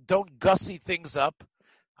don't gussy things up.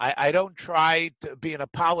 I don't try to be an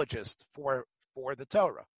apologist for the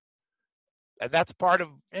Torah. And that's part of,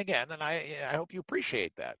 again, and I hope you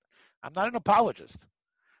appreciate that. I'm not an apologist.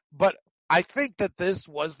 But I think that this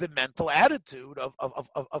was the mental attitude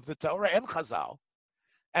of the Torah and Chazal.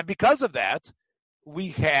 And because of that, we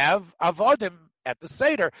have avodim at the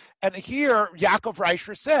Seder. And here, Yaakov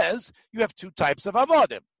Reisher says, you have two types of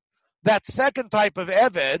avodim. That second type of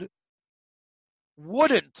eved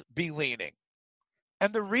wouldn't be leaning.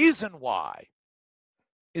 And the reason why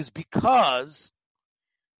is because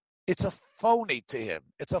it's a phony to him.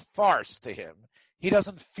 It's a farce to him. He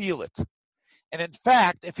doesn't feel it. And in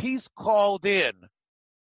fact, if he's called in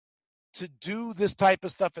to do this type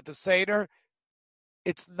of stuff at the Seder,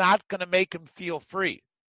 it's not going to make him feel free.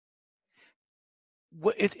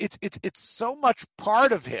 It's so much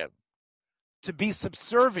part of him to be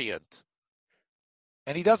subservient.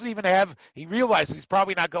 And he doesn't even he realizes he's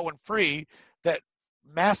probably not going free, that,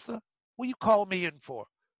 Master, what you call me in for?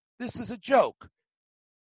 This is a joke.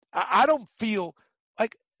 I don't feel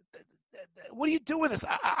like, what are you doing this?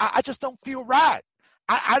 I just don't feel right.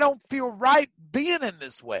 I don't feel right being in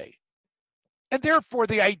this way. And therefore,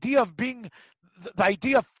 the idea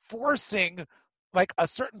of forcing like a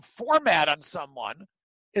certain format on someone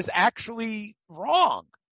is actually wrong.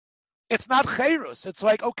 It's not cherus. It's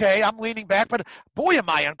like, okay, I'm leaning back, but boy, am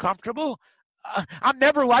I uncomfortable. I'm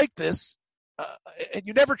never like this. And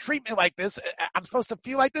you never treat me like this. I'm supposed to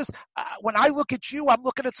feel like this. When I look at you, I'm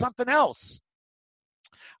looking at something else.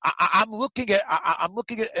 I'm looking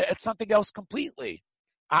at something else completely.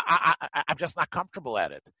 I'm just not comfortable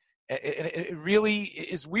at it. It really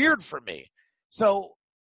is weird for me. So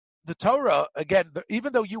the Torah, again,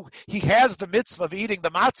 even though he has the mitzvah of eating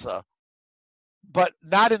the matzah, but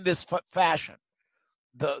not in this fashion.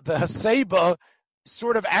 The Haseba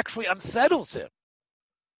sort of actually unsettles him.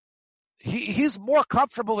 He's more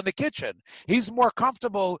comfortable in the kitchen. He's more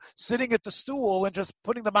comfortable sitting at the stool and just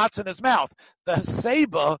putting the matzah in his mouth. The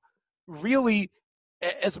Haseba really,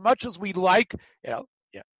 as much as we like, yeah.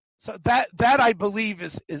 So that I believe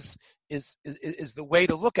is the way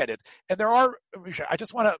to look at it. And there are, I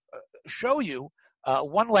just want to show you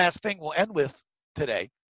one last thing we'll end with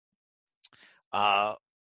today. Let's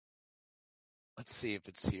see if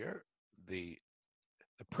it's here. The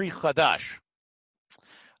Pri Chadash.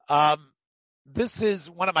 This is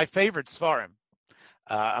one of my favorite Sfarim.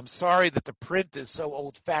 I'm sorry that the print is so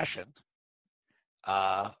old-fashioned.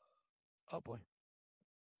 Oh boy.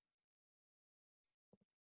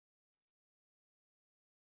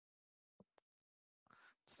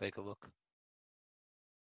 Let's take a look.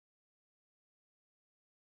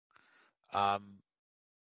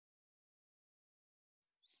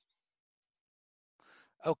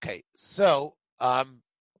 Okay, so let's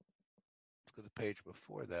go to the page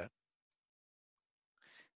before that.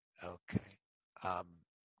 Okay.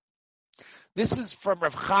 This is from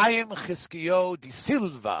Rav Chaim Chizkiyo di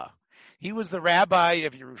Silva. He was the rabbi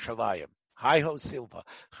of Yerushalayim. Hi-ho Silva.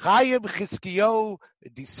 Chaim Chizkiyo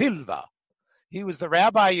di Silva. He was the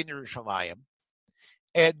rabbi in Yerushalayim.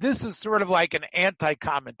 And this is sort of like an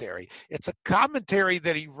anti-commentary. It's a commentary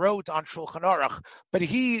that he wrote on Shulchan Aruch, but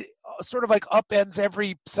he sort of like upends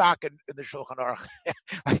every psak in the Shulchan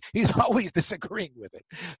Aruch. He's always disagreeing with it.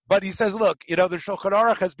 But he says, look, the Shulchan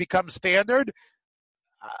Aruch has become standard.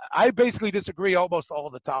 I basically disagree almost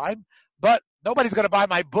all the time, but nobody's going to buy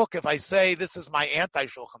my book if I say this is my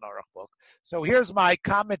anti-Shulchan Aruch book. So here's my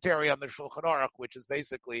commentary on the Shulchan Aruch, which is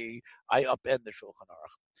basically I upend the Shulchan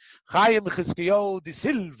Aruch. Chaim Chizkiyo di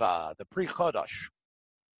Silva, the Pri Chodosh.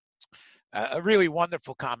 A really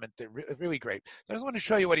wonderful commentary, really great. So I just want to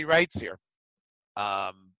show you what he writes here.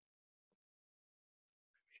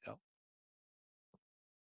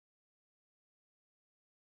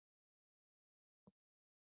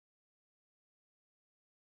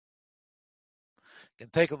 Can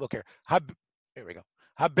take a look here. Here we go.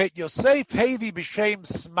 HaBeit Yosef Hevi b'Shem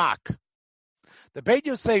Smak. The Beit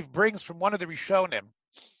Yosef brings from one of the Rishonim,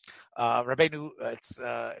 Rabbeinu. It's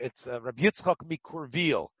Rabbi Yitzchak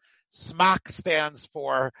Mikurvil. Smak stands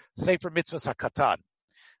for Sefer Mitzvos HaKatan.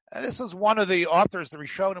 This was one of the authors, the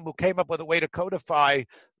Rishonim, who came up with a way to codify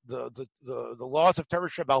the laws of Torah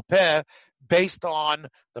Sheba'al Peh based on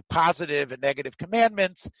the positive and negative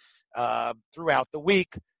commandments throughout the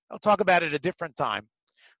week. I'll talk about it at a different time.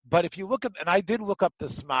 But if you look at, and I did look up the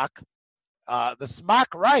Smak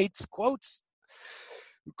writes, quotes,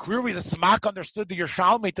 clearly the Smak understood the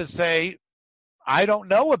Yerushalmi to say, I don't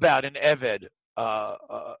know about an Eved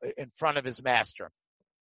in front of his master.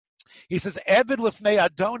 He says, Eved lifnei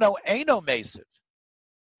adono eino mesiv.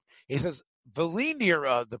 He says,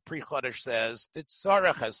 Velinira, the Pri Chodesh says,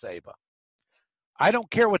 Titzarech haseba. I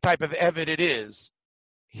don't care what type of Eved it is.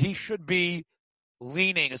 He should be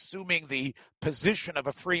assuming the position of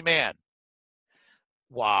a free man.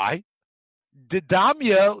 Why?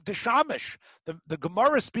 Didamya Deshamish. The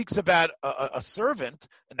Gemara speaks about a servant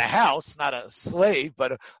in the house, not a slave,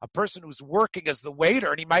 but a person who's working as the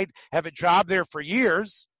waiter, and he might have a job there for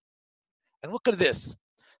years. And look at this.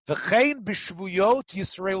 V'chein b'shvuyot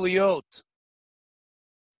Yisraeliyot.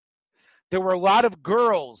 There were a lot of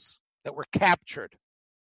girls that were captured.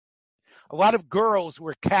 A lot of girls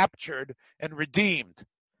were captured and redeemed.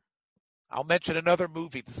 I'll mention another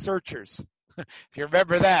movie, The Searchers. If you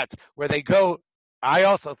remember that, where they go, I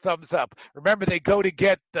also thumbs up. Remember, they go to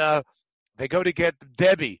get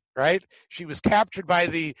Debbie, right? She was captured by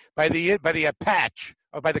the Apache,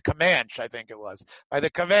 or by the Comanche, I think it was, by the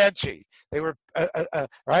Comanche. They were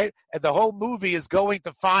right, and the whole movie is going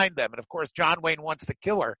to find them. And of course, John Wayne wants to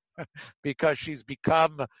kill her because she's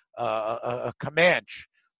become a Comanche.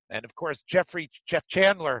 And of course, Jeff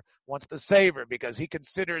Chandler wants to save her because he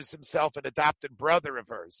considers himself an adopted brother of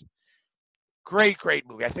hers. Great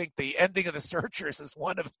movie. I think the ending of The Searchers is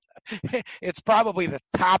it's probably the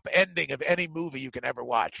top ending of any movie you can ever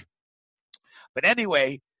watch. But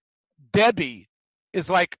anyway, Debbie is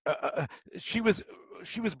like, she was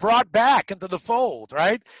brought back into the fold,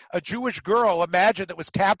 right? A Jewish girl, imagine, that was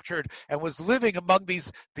captured and was living among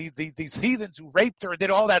these heathens who raped her and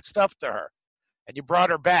did all that stuff to her. And you brought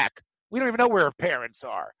her back. We don't even know where her parents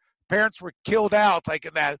are. Parents were killed out, like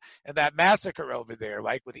in that massacre over there,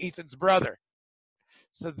 like with Ethan's brother.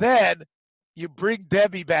 So then you bring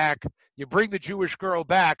Debbie back. You bring the Jewish girl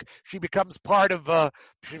back. She becomes part of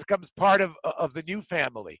the new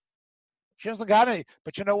family. She doesn't got any.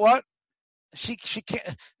 But you know what? She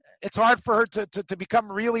can't. It's hard for her to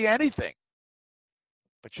become really anything.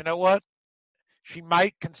 But you know what? She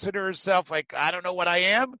might consider herself like, I don't know what I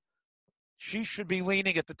am. She should be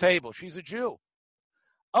leaning at the table. She's a Jew.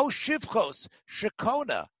 Oh, Shivchos,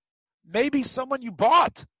 Shekona. Maybe someone you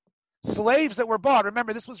bought. Slaves that were bought.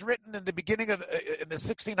 Remember, this was written in the beginning of in the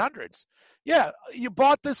 1600s. Yeah, you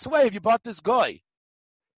bought this slave. You bought this guy.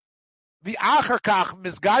 The Acharkach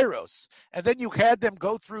Mizgairos. And then you had them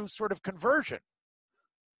go through sort of conversion.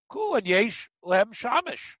 Cool, and Yesh Lem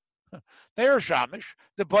Shamish. They are Shamish,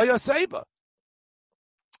 the Boy Haseba.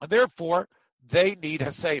 And therefore, they need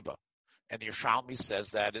Haseba. And the Yerushalmi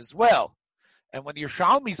says that as well. And when the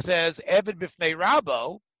Yerushalmi says, Eved Bifnei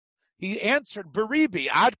Rabo, he answered, Beribi,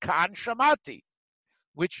 Ad Kan Shamati,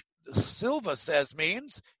 which Silva says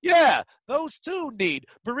means, yeah, those two need.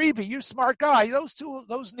 Beribi, you smart guy,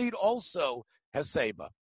 those need also Haseba.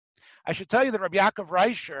 I should tell you that Rabbi Yaakov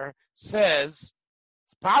Reisher says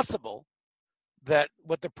it's possible that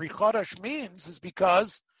what the Pri Chodesh means is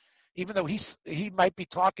because even though he might be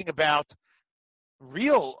talking about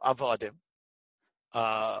real avodim,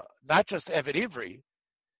 not just Eved Ivri,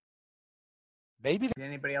 maybe. Did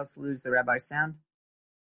anybody else lose the rabbi's sound?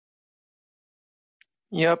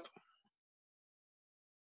 Yep.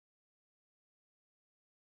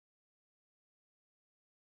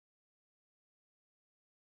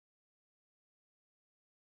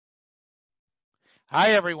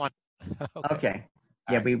 Hi, everyone. Okay.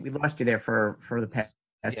 Yeah, Right. we lost you there for the past.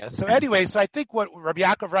 Yeah. So anyway, so I think what Rabbi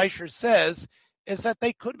Yaakov Reisher says is that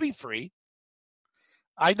they could be free.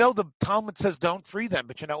 I know the Talmud says don't free them,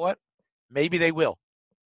 but you know what? Maybe they will.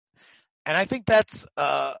 And I think that's,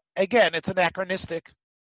 again, it's anachronistic,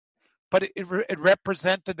 but it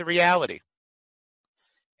represented the reality.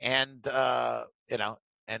 And, and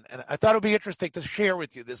I thought it would be interesting to share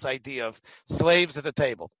with you this idea of slaves at the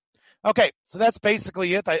table. Okay, so that's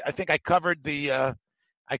basically it. I think I covered the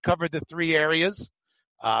three areas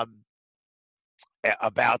about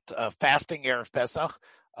fasting Erev Pesach.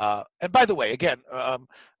 And by the way, again,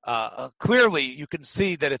 clearly you can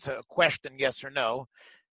see that it's a question, yes or no.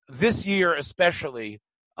 This year especially,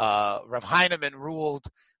 Rav Heinemann ruled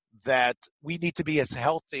that we need to be as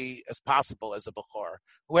healthy as possible as a Bechor,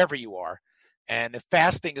 whoever you are. And if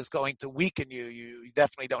fasting is going to weaken you, you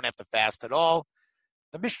definitely don't have to fast at all.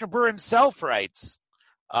 The Mishnah Berurah himself writes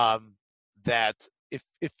that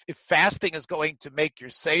if fasting is going to make your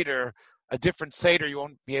Seder a different Seder, you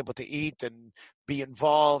won't be able to eat and be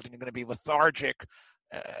involved, and you're going to be lethargic,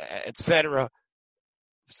 etc.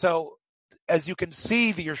 So, as you can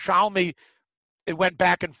see, the Yerushalmi, it went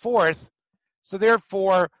back and forth. So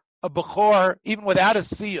therefore, a Bechor, even without a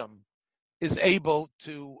Siyum, is able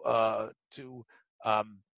to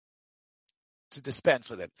dispense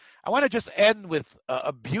with it. I want to just end with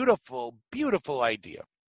a beautiful, beautiful idea.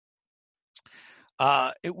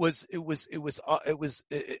 It was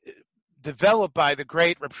developed by the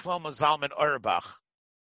great Reb Shlomo Zalman Auerbach.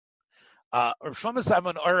 Reb Shlomo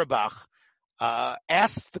Zalman Auerbach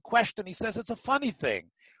asks the question. He says it's a funny thing.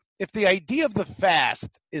 If the idea of the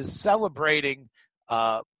fast is celebrating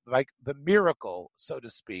like the miracle, so to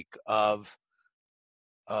speak, of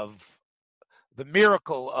the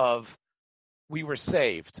miracle of we were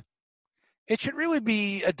saved, it should really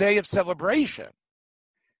be a day of celebration,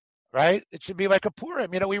 right? It should be like a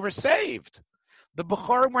Purim. We were saved. The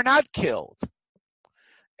Bechorim were not killed.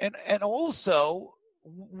 And also,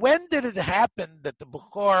 when did it happen that the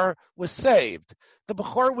Bechor was saved? The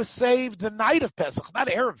Bechor was saved the night of Pesach, not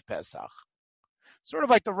Erev Pesach. Sort of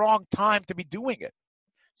like the wrong time to be doing it,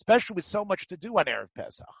 especially with so much to do on Erev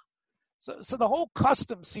Pesach. So the whole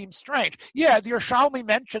custom seems strange. Yeah, the Yerushalmi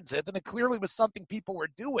mentions it, and it clearly was something people were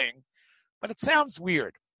doing, but it sounds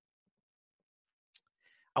weird.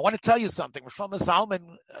 I want to tell you something. Shlomo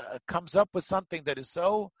Zalman comes up with something that is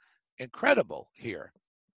so incredible here.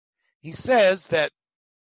 He says that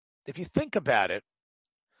if you think about it,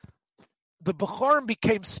 the Bechorim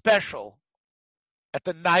became special at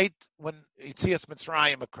the night when Yetzias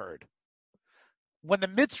Mitzrayim occurred. When the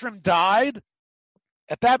Mitzrim died,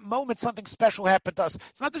 at that moment something special happened to us.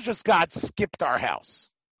 It's not that just God skipped our house.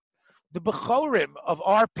 The Bechorim of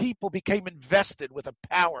our people became invested with a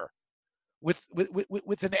power, with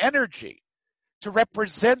an energy to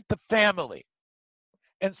represent the family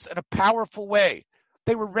in a powerful way.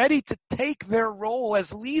 They were ready to take their role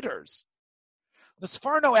as leaders. The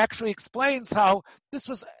Sforno actually explains how this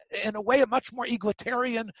was, in a way, a much more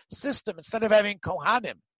egalitarian system. Instead of having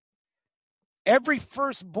Kohanim, every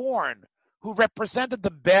firstborn who represented the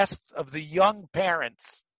best of the young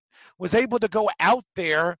parents was able to go out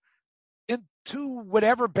there into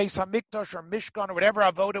whatever Beis Hamikdash or Mishkan or whatever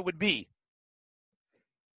avoda would be.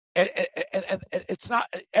 And it's not,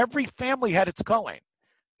 every family had its Kohen,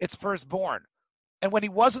 its firstborn. And when he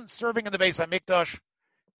wasn't serving in the Beis Hamikdash,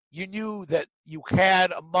 you knew that you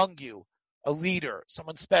had among you a leader,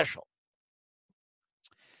 someone special.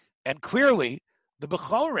 And clearly, the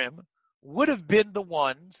Bechorim would have been the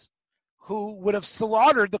ones who would have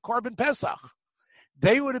slaughtered the Korban Pesach.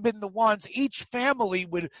 They would have been the ones, each family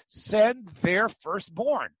would send their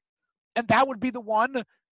firstborn. And that would be the one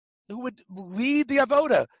who would lead the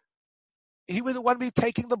avoda. He would the one be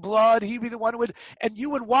taking the blood. He'd be the one who would, and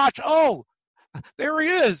you would watch, oh, there he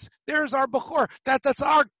is. There's our Bechor.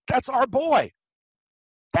 That's our boy.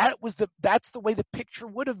 That's the way the picture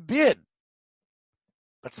would have been.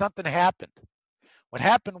 But something happened. What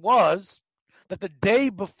happened was that the day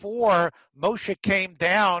before Moshe came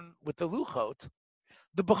down with the Luchot,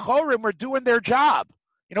 the Bechorim were doing their job.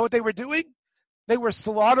 You know what they were doing? They were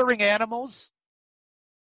slaughtering animals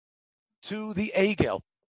to the Egel.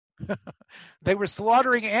 They were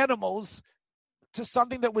slaughtering animals to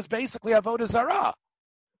something that was basically Avodah Zarah.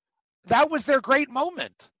 That was their great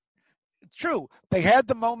moment. It's true. They had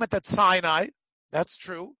the moment at Sinai. That's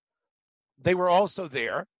true. They were also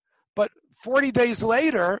there. But 40 days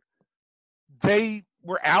later, they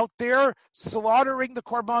were out there slaughtering the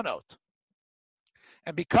Korbanot.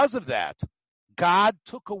 And because of that, God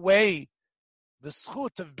took away the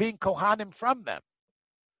schut of being Kohanim from them.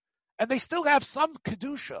 And they still have some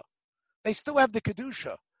Kedusha. They still have the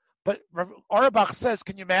Kedusha. But Auerbach says,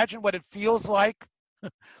 can you imagine what it feels like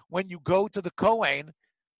when you go to the Kohen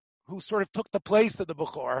who sort of took the place of the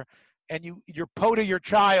Bechor, and you're pota your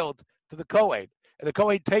child to the Kohen, and the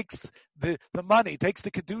Kohen takes the money, takes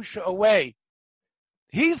the Kedusha away.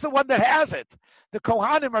 He's the one that has it. The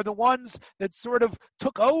Kohanim are the ones that sort of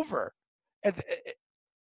took over. And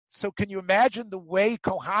so can you imagine the way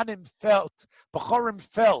Kohanim felt, Bechorim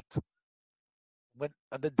felt, when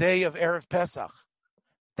on the day of Erev Pesach?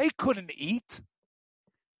 They couldn't eat.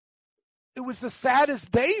 It was the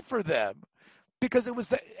saddest day for them because it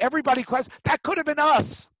was everybody questioned, that could have been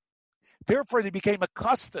us. Therefore, they became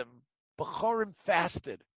accustomed. Bechorim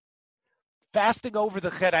fasted. Fasting over the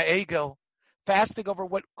Chet HaEgel, fasting over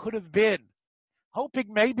what could have been,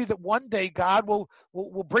 hoping maybe that one day God will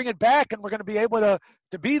bring it back and we're going to be able to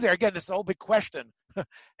be there. Again, this is a whole big question.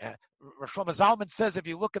 Rosh Shlomo Zalman says if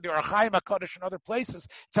you look at the Orach Chaim HaKadosh and other places,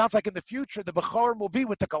 it sounds like in the future the Bechorim will be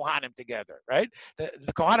with the Kohanim together, right?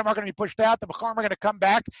 The Kohanim are going to be pushed out, the Bechorim are going to come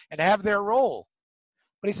back and have their role.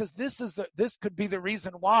 But he says this could be the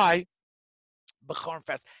reason why Bechorim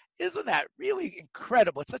fast. Isn't that really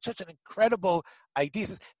incredible? It's such an incredible idea.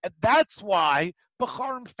 And that's why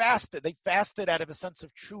Bechorim fasted. They fasted out of a sense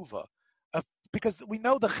of tshuva. Because we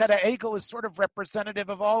know the Chet HaEgel is sort of representative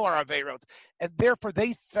of all our Aveirot. And therefore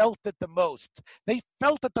they felt it the most. They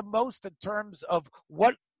felt it the most in terms of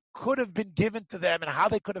what could have been given to them and how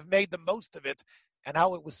they could have made the most of it and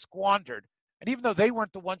how it was squandered. And even though they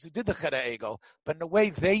weren't the ones who did the Chet HaEgel, but in a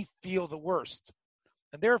way they feel the worst.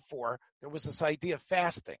 And therefore, there was this idea of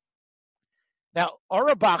fasting. Now,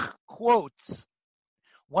 Auerbach quotes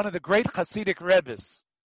one of the great Hasidic Rebbes,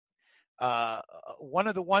 one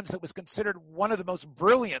of the ones that was considered one of the most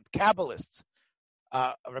brilliant Kabbalists,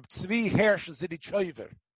 Reb Tzvi Hersh Ziditshover,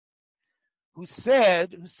 who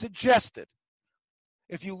suggested,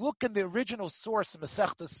 if you look in the original source,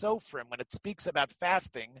 Masechta Sofrim, when it speaks about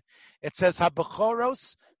fasting, it says,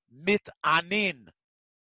 HaBechoros mit'anin.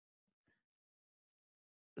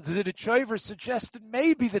 The Ziditshover suggested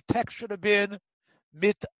maybe the text should have been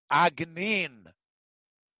mit'agnin.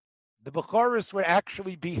 The Bechoros would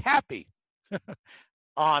actually be happy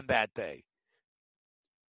on that day.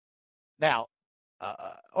 Now,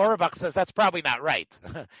 Auerbach says that's probably not right.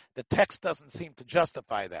 The text doesn't seem to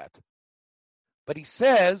justify that. But he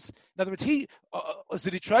says, in other words,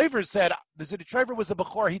 Ziditshover said, the Ziditshover was a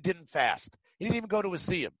Bechor, he didn't fast. He didn't even go to a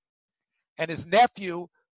Siyum. And his nephew,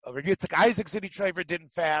 Rabbi Yitzchak Isaac Ziditshover,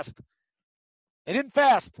 didn't fast. They didn't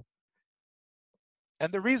fast.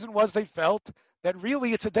 And the reason was they felt that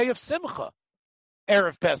really it's a day of Simcha,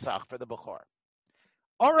 Erev Pesach for the Bechor.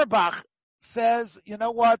 Auerbach says, you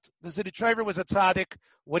know what? The Ziditshover was a tzaddik.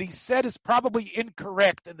 What he said is probably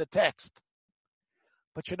incorrect in the text.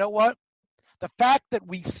 But you know what? The fact that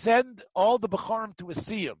we send all the Bechorim to a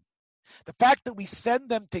Siyum, the fact that we send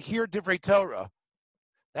them to hear Divrei Torah,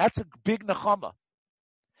 that's a big nechama.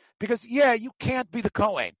 Because, yeah, you can't be the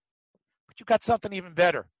Kohen, but you got something even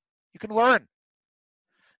better. You can learn.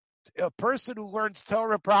 A person who learns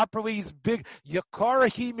Torah properly is big.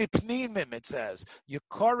 Yakorahi mipninim, it says.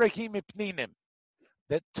 Yakorahi mipninim.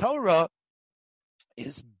 That Torah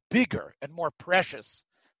is bigger and more precious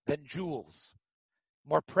than jewels.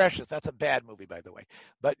 More precious. That's a bad movie, by the way.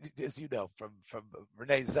 But as you know, from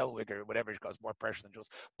Renee Zellweger or whatever she calls more precious than jewels.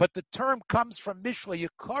 But the term comes from Mishla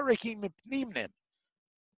Yikorahim Mipnimnim,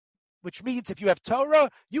 which means if you have Torah,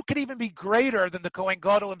 you can even be greater than the Kohen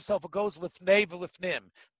Gadol himself, who goes lifnei v'lifnim,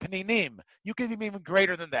 peninim. You can be even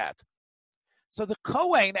greater than that. So the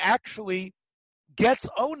Kohen actually gets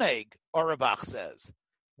oneg, Auerbach says,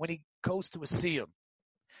 when he goes to a siyum.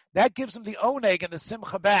 That gives him the oneg and the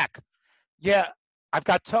simcha back. Yeah, I've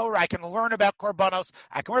got Torah. I can learn about Korbanos.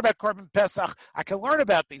 I can learn about Korban Pesach. I can learn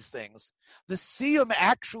about these things. The siyum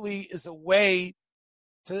actually is a way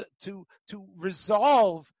to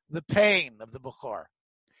resolve the pain of the Bukhar.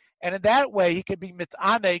 And in that way, he can be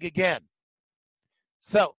mitaneg again.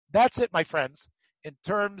 So that's it, my friends. In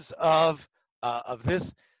terms of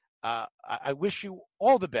this, I wish you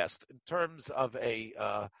all the best in terms of a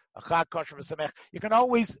Chag Kosher V'Samech. You can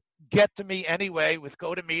always get to me anyway with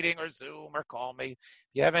GoToMeeting or Zoom or call me. If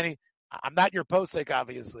you have any, I'm not your posek,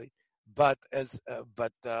 obviously, but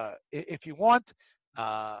if you want,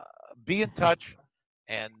 be in touch.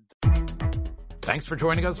 And thanks for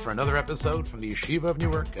joining us for another episode from the Yeshiva of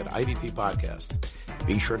Newark at IDT Podcast.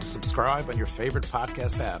 Be sure to subscribe on your favorite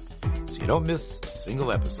podcast app so you don't miss a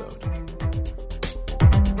single episode.